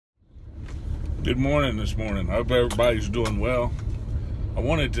Good morning this morning. I hope everybody's doing well. I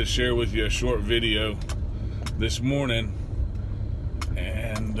wanted to share with you a short video this morning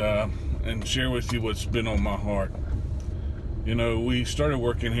and share with you what's been on my heart. You know, we started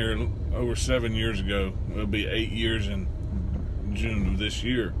working here over 7 years ago. It'll be 8 years in June of this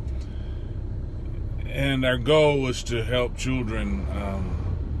year. And our goal was to help children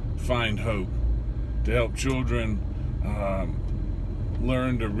find hope, to help children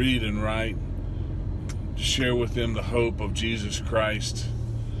learn to read and write, to share with them the hope of Jesus Christ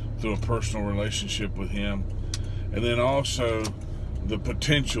through a personal relationship with Him, and then also the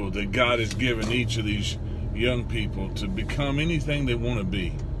potential that God has given each of these young people to become anything they want to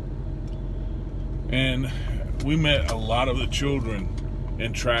be. And we met a lot of the children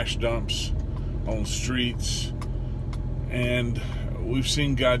in trash dumps, on streets, and we've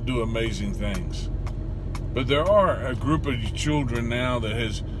seen God do amazing things. But there are a group of children now that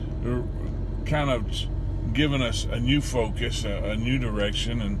has kind of given us a new focus, a new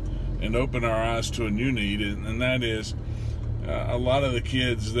direction, and opened our eyes to a new need, and that is a lot of the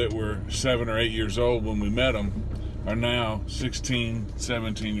kids that were 7 or 8 years old when we met them are now 16,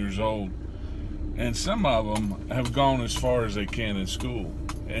 17 years old. And some of them have gone as far as they can in school.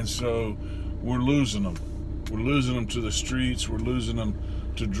 And so we're losing them. We're losing them to the streets. We're losing them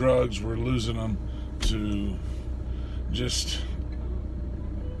to drugs. We're losing them to just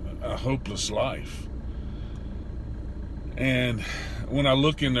a hopeless life. And when I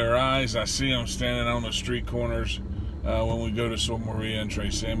look in their eyes, I see them standing on the street corners when we go to Sor Maria and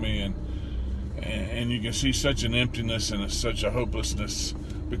Tres Emi, and you can see such an emptiness and such a hopelessness,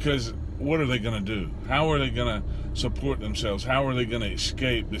 because what are they going to do? How are they going to support themselves? How are they going to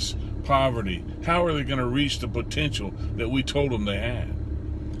escape this poverty? How are they going to reach the potential that we told them they had?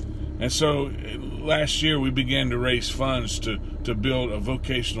 And so last year we began to raise funds to build a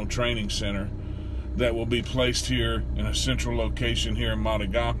vocational training center that will be placed here in a central location here in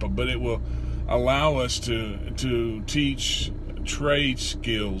Matagapa, but it will allow us to teach trade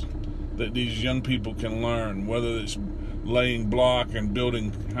skills that these young people can learn, whether it's laying block and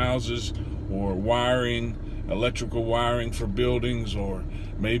building houses, or wiring, electrical wiring for buildings, or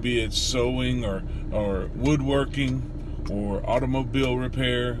maybe it's sewing or woodworking, or automobile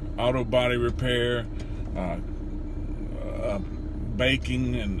repair, auto body repair,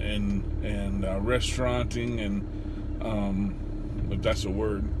 baking and restauranting, and if that's a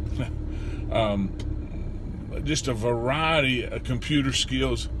word, just a variety of computer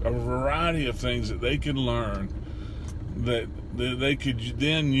skills, a variety of things that they can learn that they could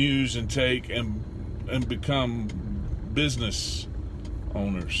then use and take and become business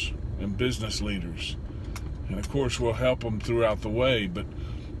owners and business leaders. And of course we'll help them throughout the way, but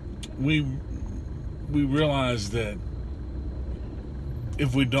we realize that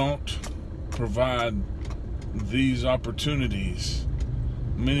if we don't provide these opportunities,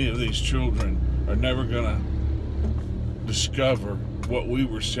 many of these children are never going to discover what we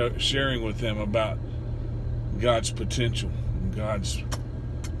were sharing with them about God's potential.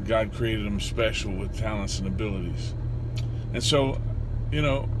 God created them special with talents and abilities. And so, you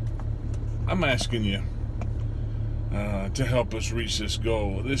know, I'm asking you to help us reach this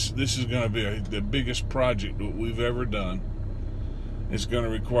goal. This is going to be the biggest project that we've ever done. It's going to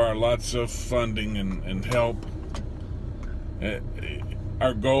require lots of funding and help.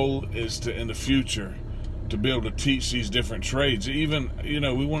 Our goal is to, in the future, to be able to teach these different trades. Even, you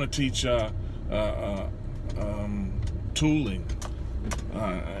know, we want to teach tooling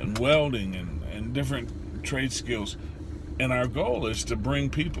and welding and different trade skills. And our goal is to bring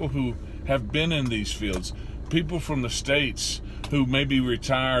people who have been in these fields, people from the States who may be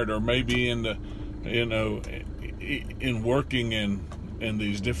retired or maybe in the, you know, in working in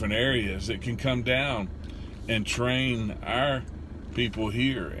these different areas, that can come down and train our people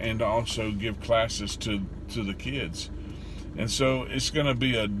here and also give classes to the kids. And so it's going to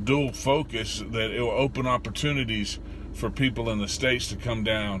be a dual focus, that it will open opportunities for people in the States to come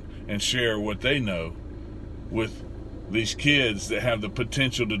down and share what they know with these kids that have the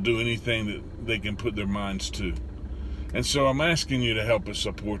potential to do anything that they can put their minds to. And so I'm asking you to help us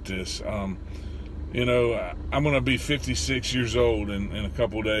support this. You know, I'm going to be 56 years old in a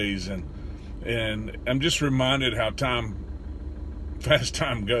couple days, and I'm just reminded how fast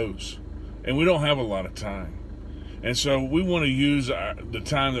time goes, and we don't have a lot of time. And so we want to use the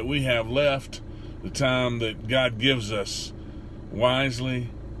time that we have left, the time that God gives us, wisely.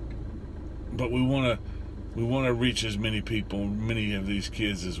 But we want to reach as many people, many of these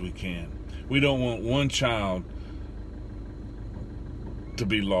kids as we can. We don't want one child to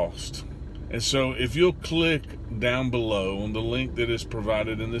be lost. And so if you'll click down below on the link that is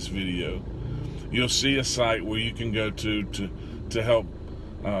provided in this video, you'll see a site where you can go to help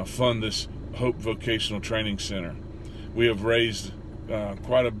fund this Hope Vocational Training Center. We have raised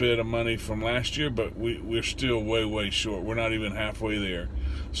quite a bit of money from last year, but we're still way short. We're not even halfway there.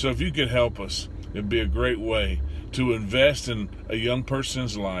 So if you could help us, it'd be a great way to invest in a young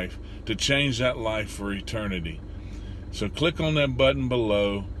person's life, to change that life for eternity. So click on that button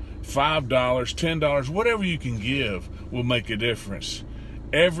below. $5, $10, whatever you can give will make a difference.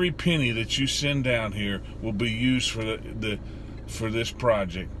 Every penny that you send down here will be used for this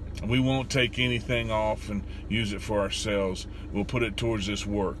project. We won't take anything off and use it for ourselves. We'll put it towards this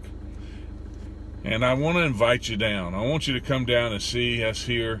work. And I want to invite you down. I want you to come down and see us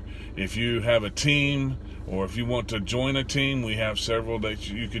here. If you have a team, or if you want to join a team, we have several that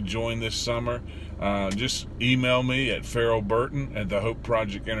you could join this summer. Just email me at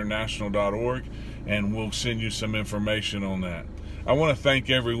farrellburton@thehopeprojectinternational.org, and we'll send you some information on that. I want to thank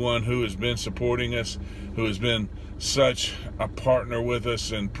everyone who has been supporting us, who has been such a partner with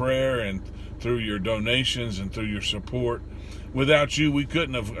us in prayer and through your donations and through your support. Without you, we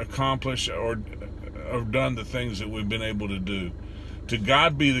couldn't have accomplished or done the things that we've been able to do. To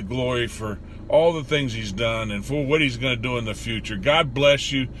God be the glory for all the things he's done and for what he's going to do in the future. God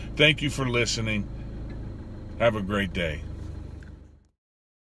bless you. Thank you for listening. Have a great day.